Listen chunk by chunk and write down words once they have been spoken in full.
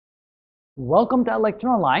Welcome to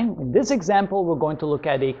Electron. In this example, we're going to look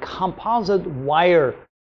at a composite wire.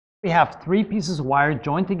 We have three pieces of wire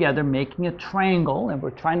joined together, making a triangle, and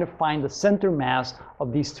we're trying to find the center mass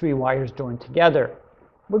of these three wires joined together.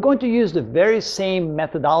 We're going to use the very same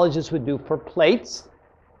methodologies we do for plates.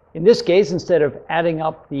 In this case, instead of adding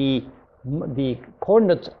up the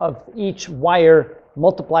coordinates of each wire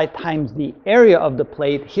multiplied times the area of the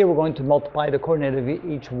plate, here we're going to multiply the coordinate of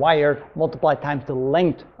each wire multiplied times the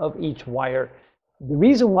length of each wire. The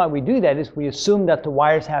reason why we do that is we assume that the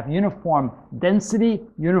wires have uniform density,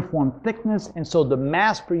 uniform thickness, and so the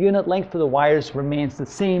mass per unit length for the wires remains the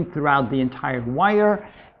same throughout the entire wire.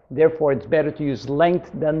 Therefore, it's better to use length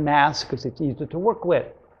than mass because it's easier to work with.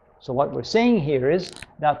 So what we're saying here is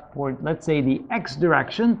that for, let's say, the x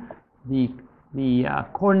direction, the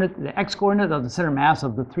x coordinate of the center mass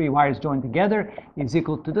of the three wires joined together is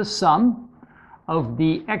equal to the sum of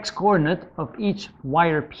the x coordinate of each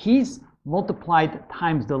wire piece multiplied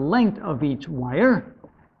times the length of each wire.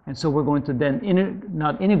 And so we're going to then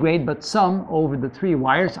not integrate but sum over the three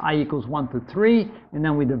wires, I equals 1 to 3, and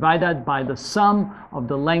then we divide that by the sum of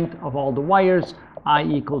the length of all the wires, I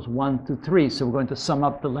equals 1 to 3. So we're going to sum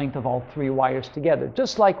up the length of all three wires together,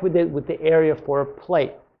 just like we did with the area for a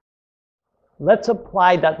plate. Let's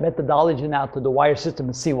apply that methodology now to the wire system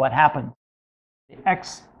and see what happens.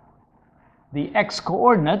 The x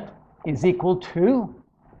coordinate is equal to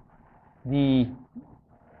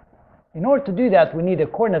in order to do that, we need a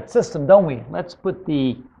coordinate system, don't we? Let's put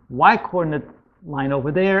the y coordinate line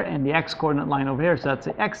over there and the x coordinate line over here. So that's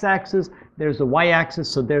the x-axis, there's the y-axis,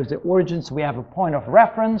 so there's the origin, so we have a point of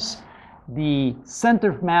reference. The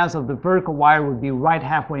center mass of the vertical wire would be right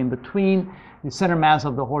halfway in between. The center mass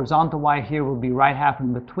of the horizontal wire here will be right half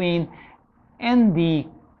in between. And the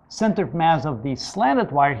center mass of the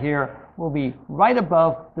slanted wire here will be right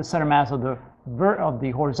above the center mass of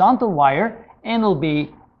the horizontal wire, and it'll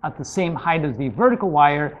be at the same height as the vertical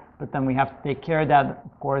wire, but then we have to take care of that,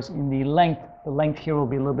 of course, in the length. The length here will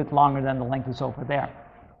be a little bit longer than the length is over there.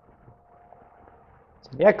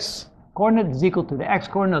 So the x coordinate is equal to the x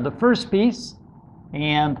coordinate of the first piece,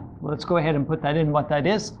 and let's go ahead and put that in what that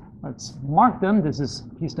is. Let's mark them. This is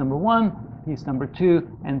piece number 1, piece number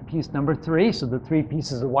 2, and piece number 3. So the three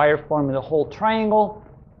pieces of wire forming the whole triangle.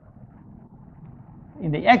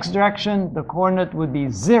 In the x direction, the coordinate would be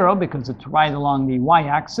 0 because it's right along the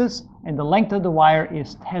y-axis, and the length of the wire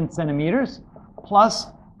is 10 centimeters. Plus,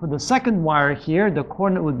 for the second wire here, the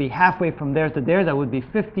coordinate would be halfway from there to there. That would be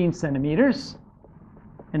 15 centimeters.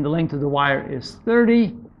 And the length of the wire is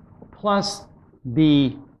 30, plus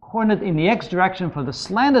the coordinate in the x direction for the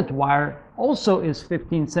slanted wire also is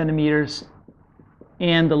 15 centimeters,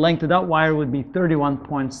 and the length of that wire would be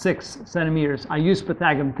 31.6 centimeters. I use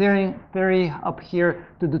Pythagorean theory up here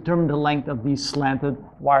to determine the length of the slanted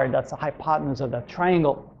wire. That's the hypotenuse of that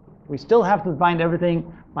triangle. We still have to find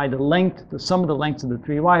everything by the length, the sum of the lengths of the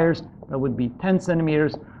three wires. That would be 10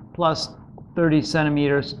 centimeters plus 30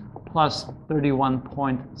 centimeters plus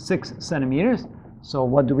 31.6 centimeters. So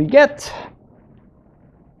what do we get?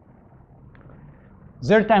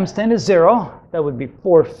 0 times 10 is 0. That would be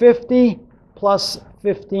 450 plus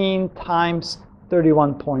 15 times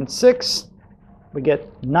 31.6. We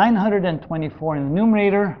get 924 in the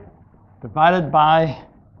numerator divided by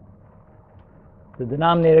the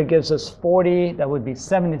denominator gives us 40. That would be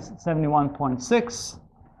 71.6.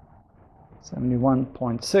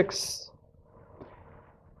 71.6.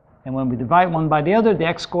 And when we divide one by the other, the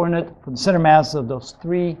x coordinate for the center mass of those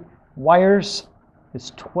three wires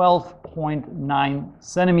is 12.9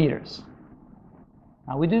 centimeters.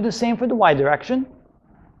 Now we do the same for the y direction.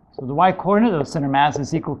 So the y coordinate of the center mass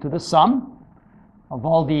is equal to the sum of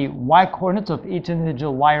all the y coordinates of each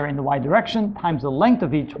individual wire in the y direction times the length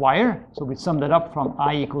of each wire. So we sum that up from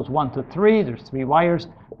I equals 1 to 3. There's three wires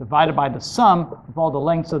divided by the sum of all the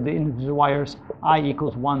lengths of the individual wires, I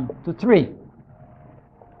equals 1 to 3.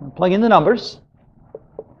 And plug in the numbers.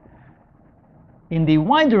 In the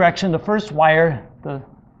y direction, the first wire, the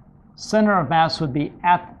center of mass would be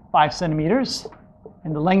at 5 centimeters,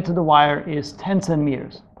 and the length of the wire is 10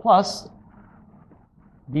 centimeters. Plus,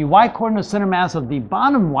 the y coordinate center mass of the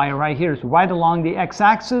bottom wire right here is right along the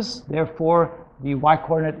x-axis. Therefore, the y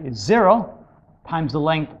coordinate is 0 times the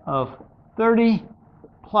length of 30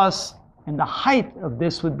 plus, and the height of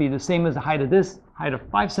this would be the same as the height of this, height of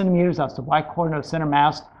 5 centimeters. That's the y coordinate of center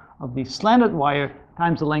mass of the slanted wire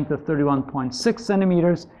times the length of 31.6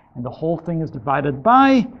 centimeters, and the whole thing is divided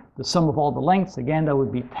by the sum of all the lengths. Again, that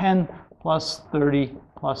would be 10 plus 30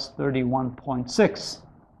 plus 31.6.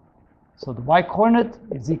 So the y coordinate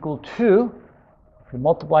is equal to, if we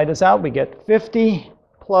multiply this out, we get 50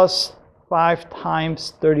 plus 5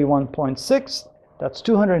 times 31.6. That's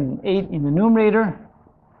 208 in the numerator,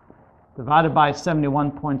 divided by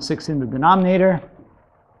 71.6 in the denominator.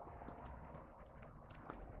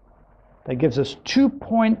 That gives us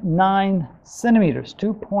 2.9 centimeters,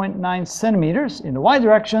 2.9 centimeters in the y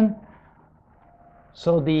direction.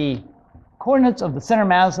 So the coordinates of the center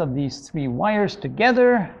mass of these three wires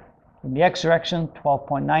together, in the x direction,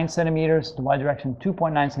 12.9 centimeters, the y direction,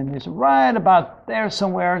 2.9 centimeters, right about there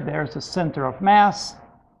somewhere. There's the center of mass.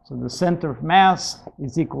 So the center of mass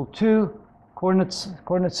is equal to,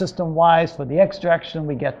 coordinate system wise, for the x direction,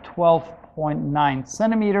 we get 12.9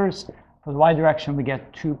 centimeters. For the y direction, we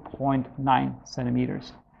get 2.9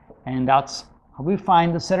 centimeters. And that's how we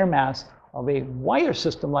find the center mass of a wire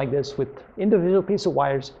system like this with individual pieces of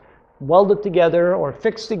wires welded together or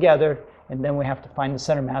fixed together. And then we have to find the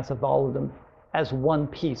center mass of all of them as one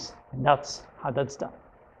piece. And that's how that's done.